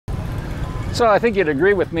So I think you'd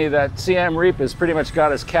agree with me that Siem Reap has pretty much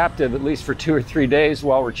got us captive, at least for 2 or 3 days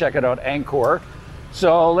while we're checking out Angkor.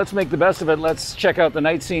 So let's make the best of it. Let's check out the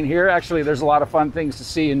night scene here. Actually, there's a lot of fun things to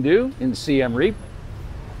see and do in Siem Reap.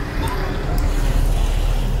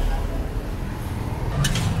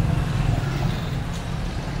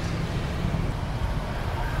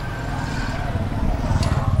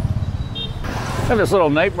 I have this little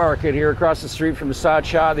night market here across the street from Sa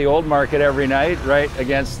Cha, the old market, every night, right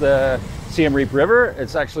against the Siem Reap River.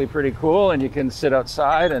 It's actually pretty cool, and you can sit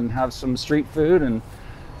outside and have some street food and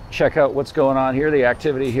check out what's going on here, the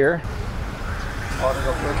activity here.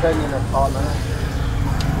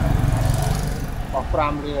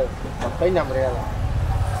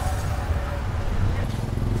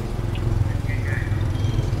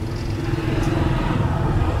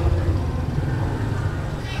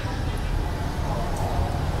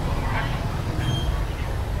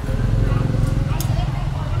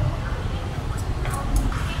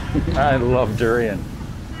 I love durian.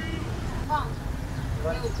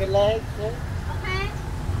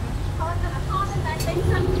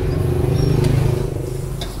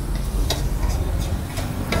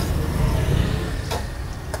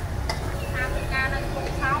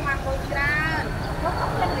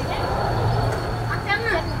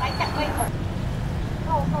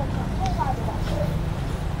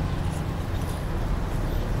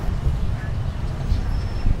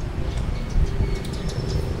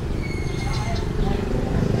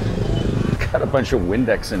 Got a bunch of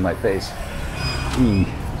Windex in my face.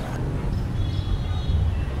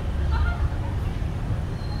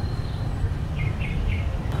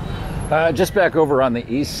 Just back over on the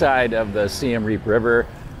east side of the Siem Reap River.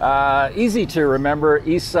 Easy to remember.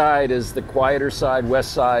 East side is the quieter side,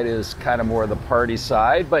 west side is kind of more the party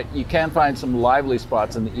side, but you can find some lively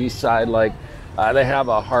spots on the east side, like they have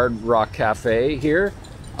a Hard Rock Cafe here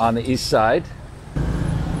on the east side.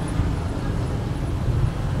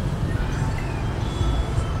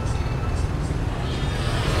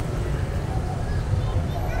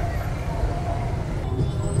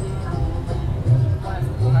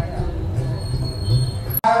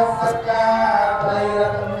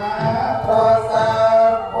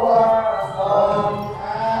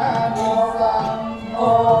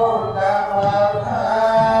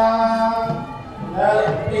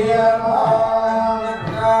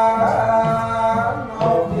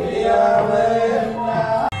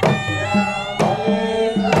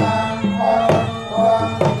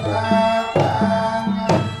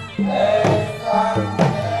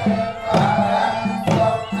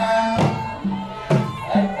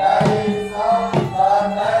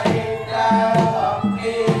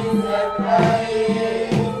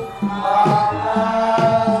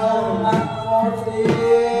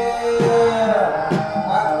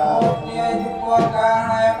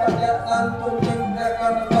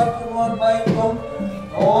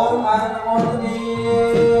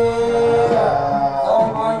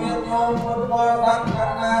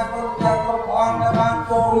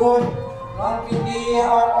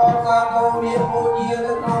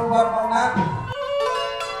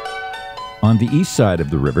 On the east side of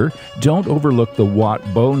the river, don't overlook the Wat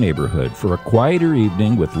Bo Neighborhood for a quieter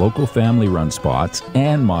evening with local family-run spots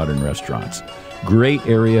and modern restaurants. Great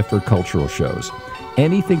area for cultural shows.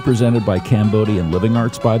 Anything presented by Cambodian Living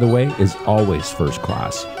Arts, by the way, is always first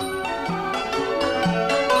class.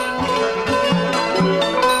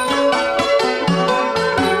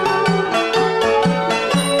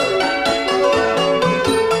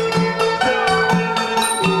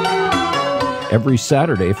 Every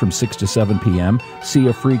Saturday from 6 to 7 p.m., see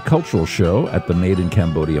a free cultural show at the Made in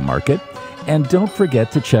Cambodia Market. And don't forget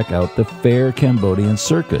to check out the Fair Cambodian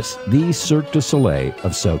Circus, the Cirque du Soleil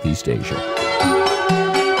of Southeast Asia.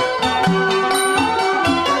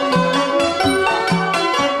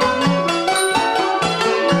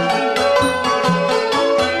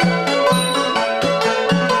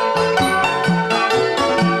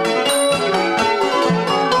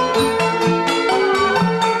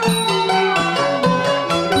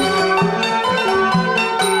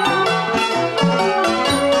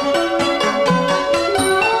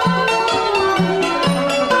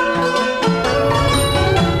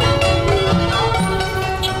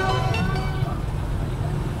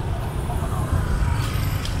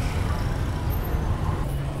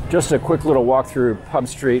 Just a quick little walk through Pub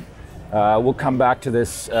Street. We'll come back to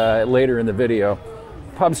this later in the video.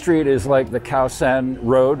 Pub Street is like the Khao San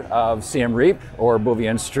Road of Siem Reap, or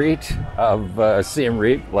Bouvian Street of Siem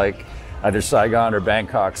Reap, like either Saigon or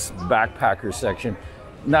Bangkok's backpacker section.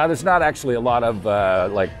 Now, there's not actually a lot of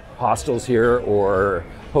like hostels here or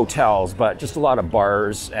hotels, but just a lot of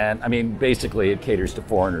bars. And I mean, basically it caters to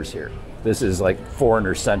foreigners here. This is like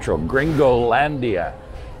foreigner central, Gringolandia,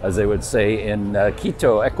 as they would say in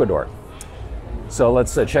Quito, Ecuador. So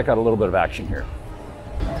let's check out a little bit of action here.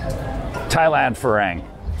 Thailand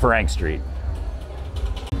Farang Street.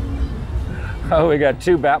 Oh, we got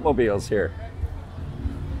two Batmobiles here.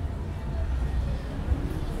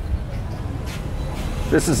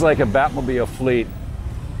 This is like a Batmobile fleet.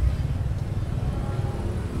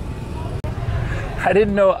 I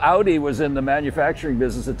didn't know Audi was in the manufacturing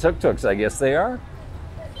business of tuk-tuks. I guess they are.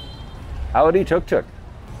 Audi tuk-tuk.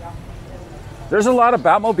 There's a lot of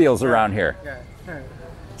Batmobiles around here.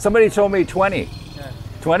 Somebody told me 20.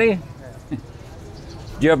 20? Do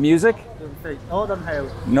you have music?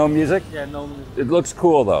 No music? Yeah, no music. It looks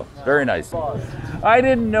cool though. Very nice. I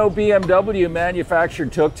didn't know BMW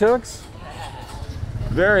manufactured tuk-tuks.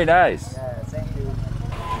 Very nice. Yeah, thank you.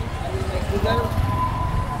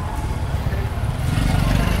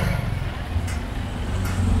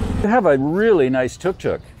 You have a really nice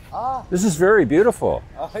tuk-tuk. Ah. This is very beautiful.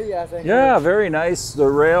 Oh, yeah, thank you. Yeah, very nice. The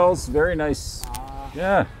rails, very nice.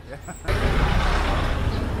 Yeah.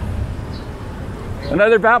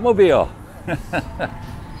 Another Batmobile.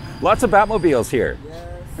 Lots of Batmobiles here.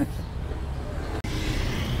 Yes.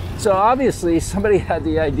 So obviously somebody had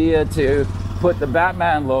the idea to put the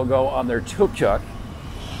Batman logo on their tuk-tuk,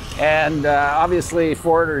 and obviously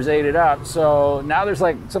foreigners ate it up. So now there's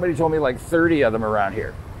like, somebody told me like 30 of them around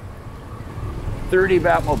here. 30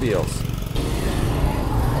 Batmobiles.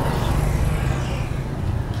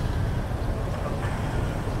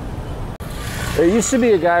 There used to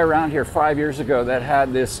be a guy around here 5 years ago that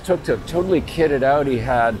had this tuk-tuk totally kitted out. He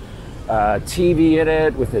had TV in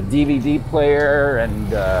it with a DVD player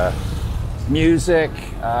and music,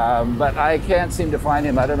 but I can't seem to find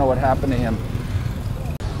him. I don't know what happened to him.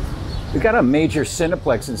 We've got a major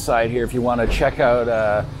Cineplex inside here if you want to check out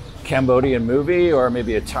a Cambodian movie or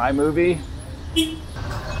maybe a Thai movie.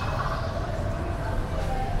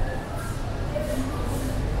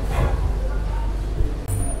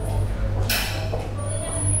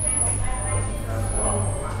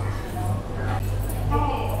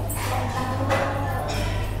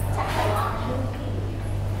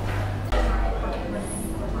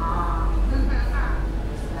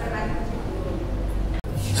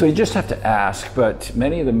 So you just have to ask, but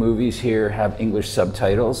many of the movies here have English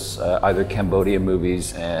subtitles, either Cambodian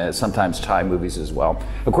movies, sometimes Thai movies as well.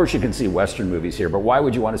 Of course you can see Western movies here, but why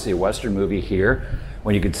would you want to see a Western movie here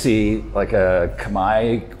when you could see like a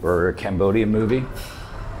Khmer or a Cambodian movie?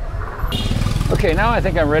 Okay, now I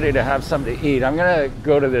think I'm ready to have something to eat. I'm gonna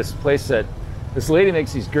go to this place that this lady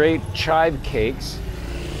makes these great chive cakes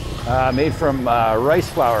made from rice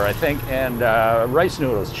flour, I think, and rice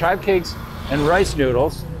noodles. Chive cakes and rice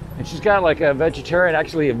noodles. And she's got like a vegetarian,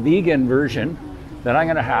 actually a vegan version that I'm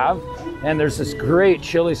gonna have. And there's this great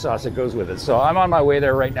chili sauce that goes with it. So I'm on my way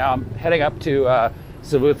there right now. I'm heading up to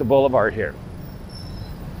Savutha Boulevard here.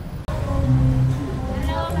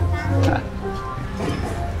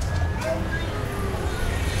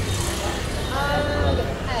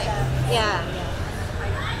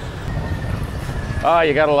 Oh,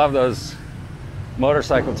 you gotta love those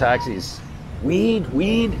motorcycle taxis. Weed,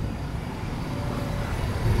 weed.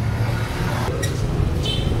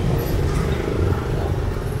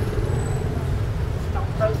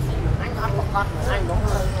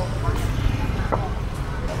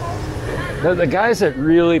 The guys that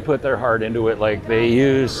really put their heart into it, like they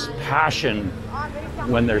use passion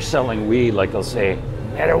when they're selling weed, like they'll say,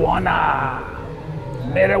 marijuana,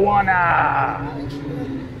 marijuana.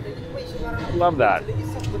 Love that.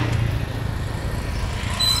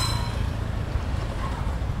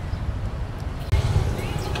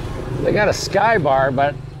 They got a sky bar,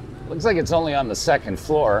 but looks like it's only on the second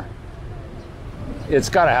floor. It's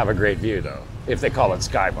got to have a great view though, if they call it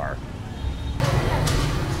sky bar.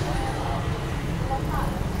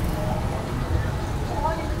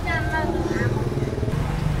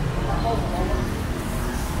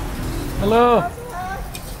 Hello.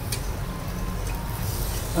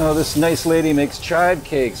 Oh, this nice lady makes chive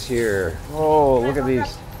cakes here. Oh, look at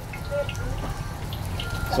these.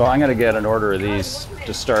 So I'm gonna get an order of these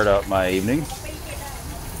to start out my evening.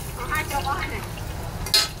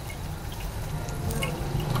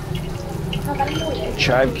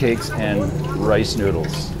 Chive cakes and rice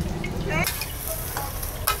noodles.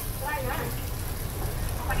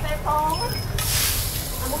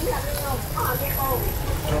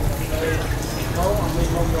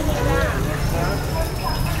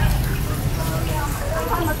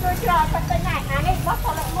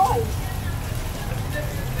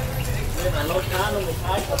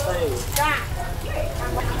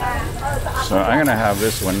 So I'm gonna have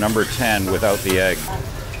this one, number 10, without the egg.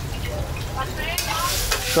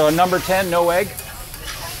 So number 10, no egg?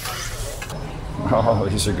 Oh,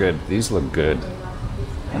 these are good. These look good.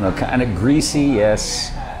 And they're kind of greasy,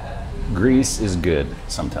 yes. Grease is good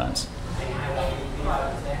sometimes.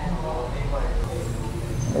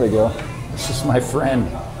 There we go. This is my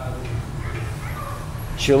friend.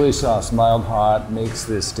 Chili sauce, mild hot, makes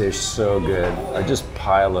this dish so good. I just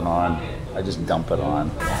pile it on. I just dump it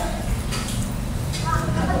on.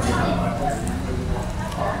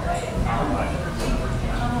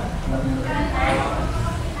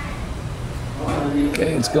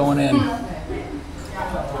 Okay, it's going in.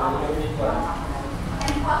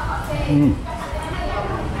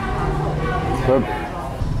 Good.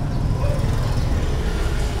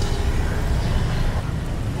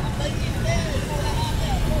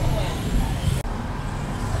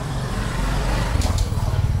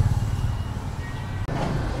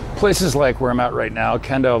 Places like where I'm at right now,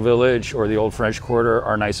 Kandal Village or the Old French Quarter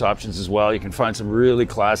are nice options as well. You can find some really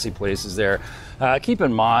classy places there. Keep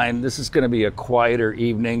in mind, this is going to be a quieter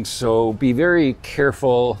evening, so be very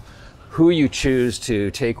careful who you choose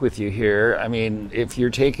to take with you here. I mean, if you're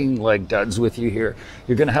taking like duds with you here,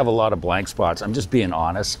 you're going to have a lot of blank spots. I'm just being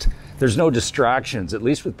honest. There's no distractions. At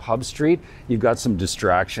least with Pub Street, you've got some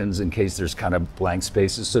distractions in case there's kind of blank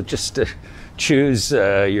spaces. So just choose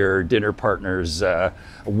your dinner partners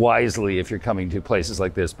wisely if you're coming to places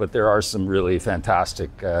like this. But there are some really fantastic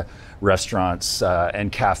restaurants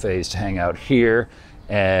and cafes to hang out here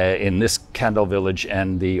in this Kandal Village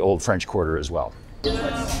and the Old French Quarter as well.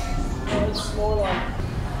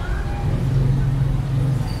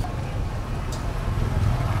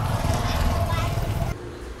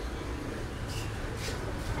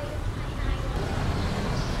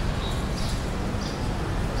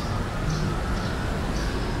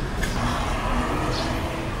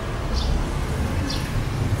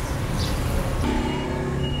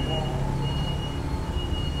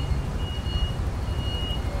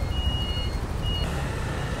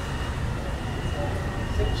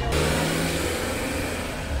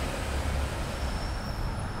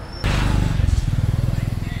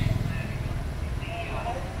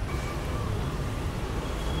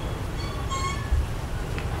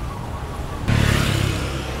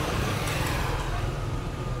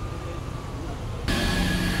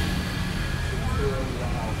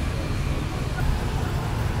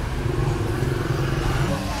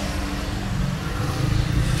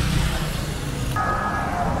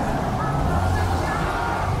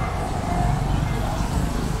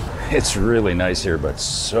 It's really nice here, but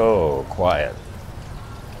so quiet.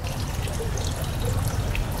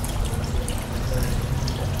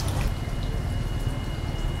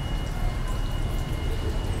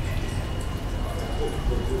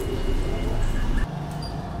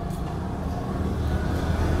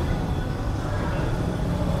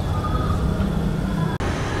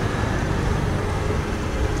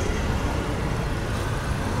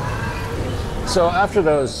 So after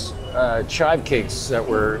those chive cakes that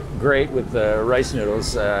were great with the rice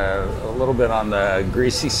noodles, a little bit on the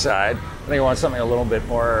greasy side, I think I want something a little bit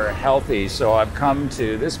more healthy. So I've come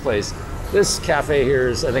to this place. This cafe here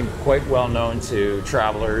is, I think, quite well known to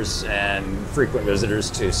travelers and frequent visitors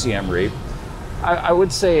to Siem Reap. I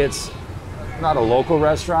would say it's not a local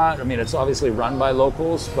restaurant. I mean, it's obviously run by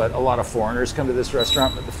locals, but a lot of foreigners come to this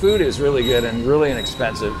restaurant. But the food is really good and really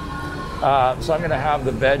inexpensive. So I'm going to have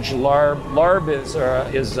the veg larb. Larb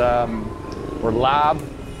or lab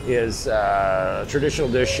is a traditional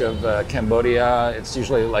dish of Cambodia. It's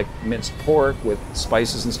usually like minced pork with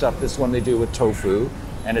spices and stuff. This one they do with tofu,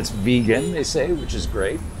 and it's vegan, they say, which is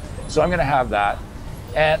great. So I'm going to have that.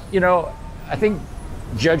 And, you know, I think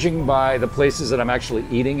judging by the places that I'm actually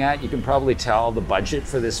eating at, you can probably tell the budget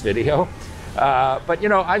for this video. But, you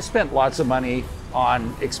know, I've spent lots of money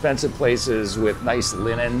on expensive places with nice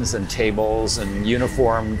linens and tables and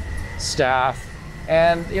uniformed staff.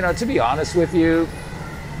 And, you know, to be honest with you,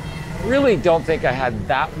 really don't think I had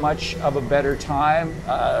that much of a better time.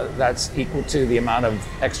 That's equal to the amount of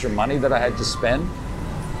extra money that I had to spend.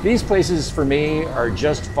 These places for me are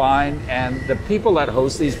just fine. And the people that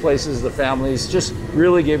host these places, the families, just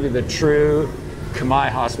really give you the true Khmer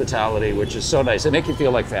hospitality, which is so nice. They make you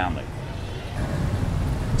feel like family.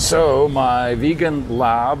 So my vegan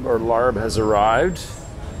lab or larb has arrived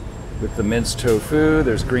with the minced tofu.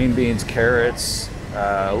 There's green beans, carrots.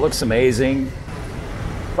 Looks amazing.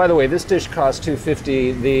 By the way, this dish cost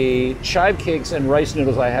 $2.50. The chive cakes and rice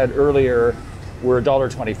noodles I had earlier were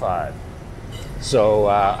 $1.25. So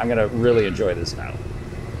I'm gonna really enjoy this now.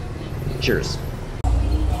 Cheers.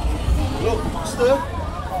 Look, stir.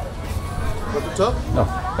 Got the top?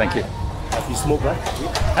 Oh, thank you. You smoke, right?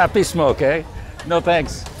 Happy smoke, eh? No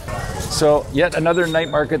thanks. So yet another night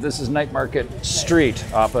market. This is Night Market Street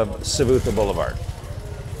off of Savutha Boulevard.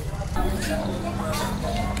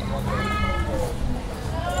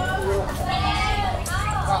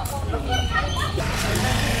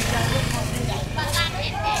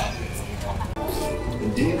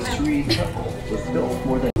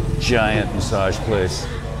 Giant massage place.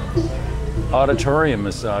 Auditorium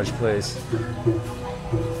massage place.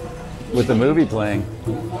 With the movie playing.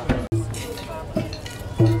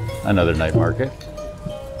 Another night market.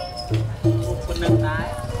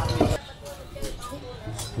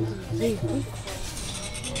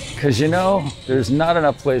 Because you know, there's not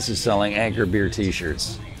enough places selling Angkor beer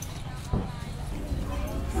t-shirts.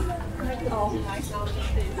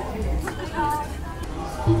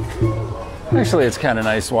 Actually, it's kind of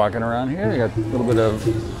nice walking around here. They got a little bit of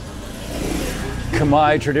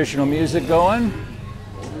Khmer traditional music going.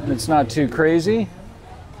 It's not too crazy.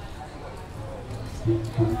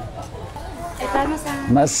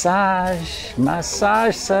 Massage,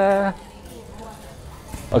 massage, sir.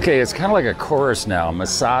 Okay, it's kind of like a chorus now.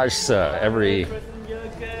 Massage, sir, every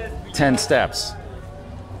 10 steps.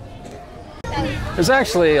 There's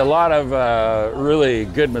actually a lot of really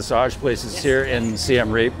good massage places here in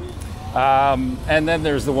Siem Reap. And then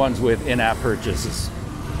there's the ones with in-app purchases.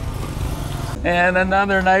 And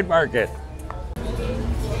another night market.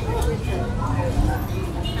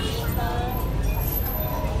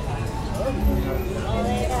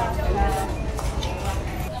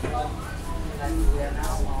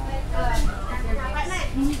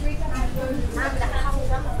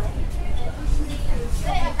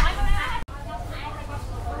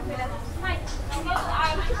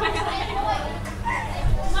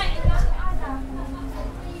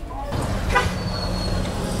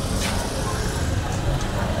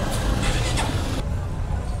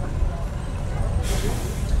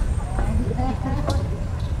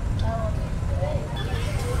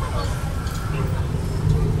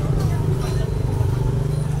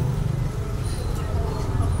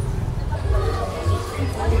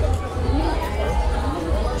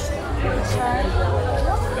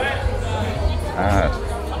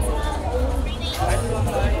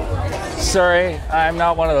 Sorry, I'm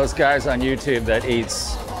not one of those guys on YouTube that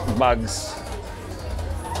eats bugs.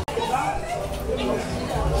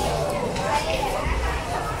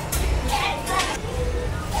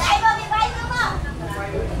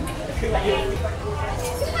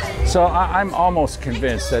 So I'm almost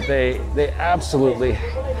convinced that they absolutely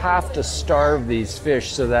have to starve these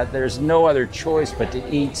fish so that there's no other choice but to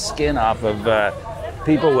eat skin off of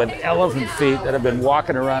people with elephant feet that have been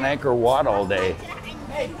walking around Angkor Wat all day.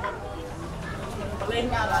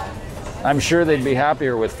 I'm sure they'd be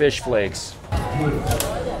happier with fish flakes. You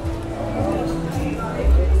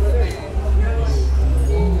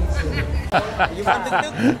want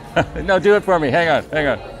tuk-tuk? No, do it for me. Hang on, hang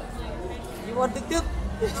on. You want tuk-tuk?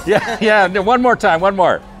 Yeah, yeah, one more time, one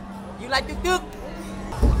more. You like tuk-tuk?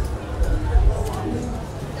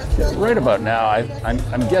 Right about now,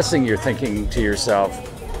 I'm guessing you're thinking to yourself,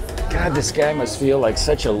 God, this guy must feel like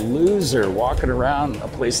such a loser walking around a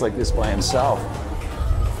place like this by himself.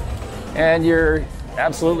 And you're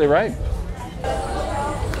absolutely right.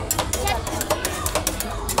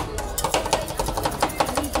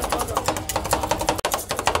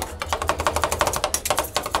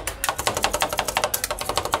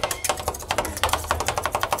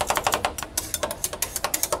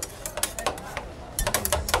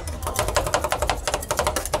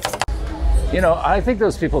 You know, I think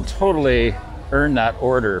those people totally earned that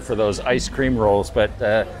order for those ice cream rolls,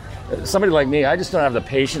 but somebody like me, I just don't have the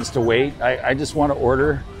patience to wait. I just want to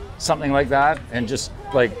order something like that and just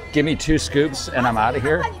like give me 2 scoops and I'm out of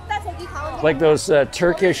here. Like those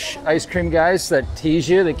Turkish ice cream guys that tease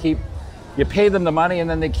you, you pay them the money and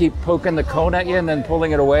then they keep poking the cone at you and then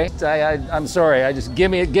pulling it away. I'm sorry, I just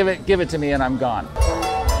give it to me and I'm gone.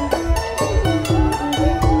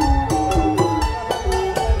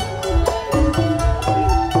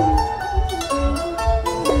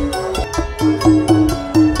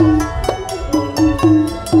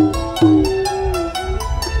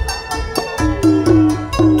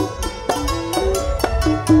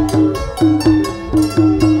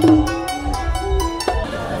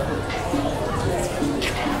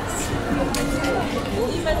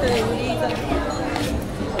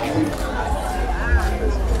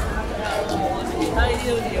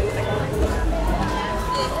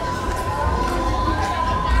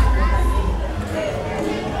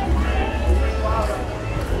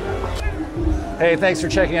 Hey, thanks for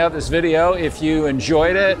checking out this video. If you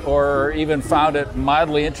enjoyed it or even found it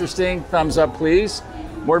mildly interesting, thumbs up please.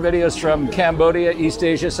 More videos from Cambodia, East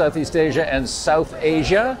Asia, Southeast Asia, and South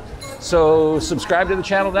Asia. So subscribe to the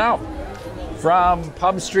channel now. From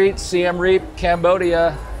Pub Street, Siem Reap,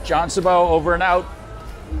 Cambodia, John Sabo over and out.